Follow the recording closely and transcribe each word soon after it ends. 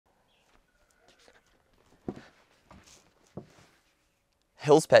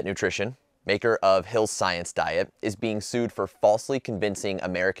Hill's Pet Nutrition, maker of Hill's Science Diet, is being sued for falsely convincing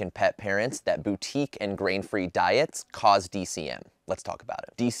American pet parents that boutique and grain-free diets cause DCM. Let's talk about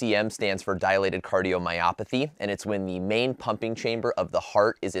it. DCM stands for dilated cardiomyopathy, and it's when the main pumping chamber of the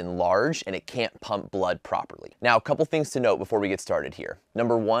heart is enlarged and it can't pump blood properly. Now, a couple things to note before we get started here.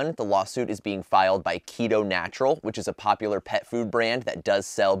 Number one, the lawsuit is being filed by KetoNatural, which is a popular pet food brand that does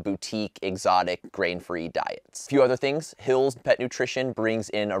sell boutique, exotic, grain-free diets. A few other things, Hill's Pet Nutrition brings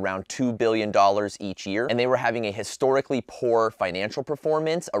in around $2 billion each year, and they were having a historically poor financial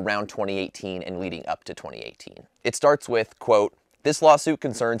performance around 2018 and leading up to 2018. It starts with, quote, "This lawsuit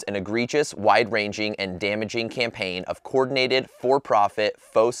concerns an egregious, wide-ranging, and damaging campaign of coordinated, for-profit,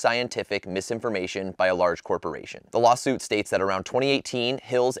 faux scientific misinformation by a large corporation." The lawsuit states that around 2018,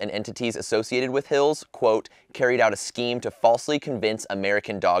 Hill's and entities associated with Hill's, quote, "carried out a scheme to falsely convince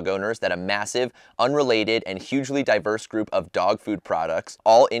American dog owners that a massive, unrelated, and hugely diverse group of dog food products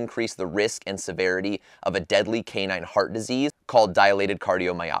all increase the risk and severity of a deadly canine heart disease called dilated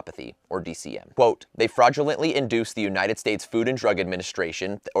cardiomyopathy, or DCM. Quote, "They fraudulently induced the United States Food and Drug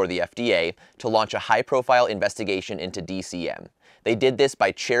Administration, or the FDA, to launch a high-profile investigation into DCM. They did this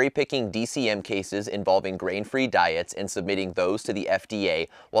by cherry-picking DCM cases involving grain-free diets and submitting those to the FDA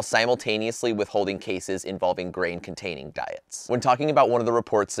while simultaneously withholding cases involving grain-containing diets." When talking about one of the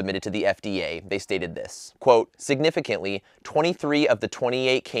reports submitted to the FDA, they stated this, quote, "Significantly, 23 of the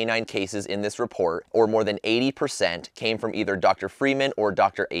 28 canine cases in this report, or more than 80%, came from either Dr. Freeman or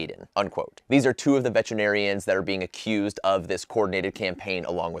Dr. Aiden," unquote. These are two of the veterinarians that are being accused of this coordinated campaign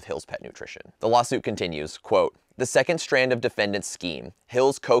along with Hill's Pet Nutrition. The lawsuit continues, quote, "The second strand of defendant's scheme,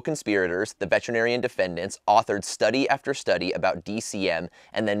 Hill's co-conspirators, the veterinarian defendants, authored study after study about DCM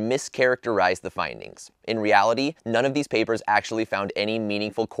and then mischaracterized the findings. In reality, none of these papers actually found any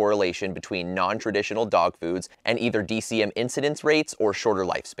meaningful correlation between non-traditional dog foods and either DCM incidence rates or shorter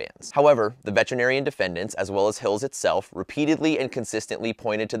lifespans. However, the veterinarian defendants, as well as Hill's itself, repeatedly and consistently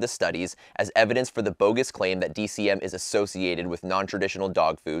pointed to the studies as evidence for the bogus claim that DCM is associated with non-traditional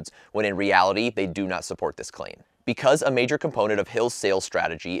dog foods, when in reality, they do not support this claim. Because a major component of Hill's sales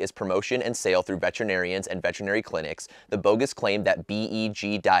strategy is promotion and sale through veterinarians and veterinary clinics, the bogus claim that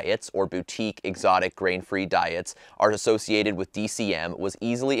BEG diets, or boutique, exotic, grain-free diets, are associated with DCM was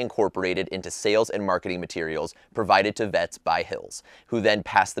easily incorporated into sales and marketing materials provided to vets by Hill's, who then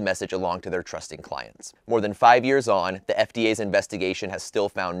passed the message along to their trusting clients. More than 5 years on, the FDA's investigation has still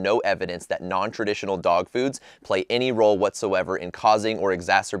found no evidence that non-traditional dog foods play any role whatsoever in causing or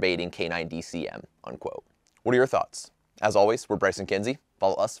exacerbating canine DCM," unquote. What are your thoughts? As always, we're Bryce and Kinsey.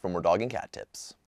 Follow us for more dog and cat tips.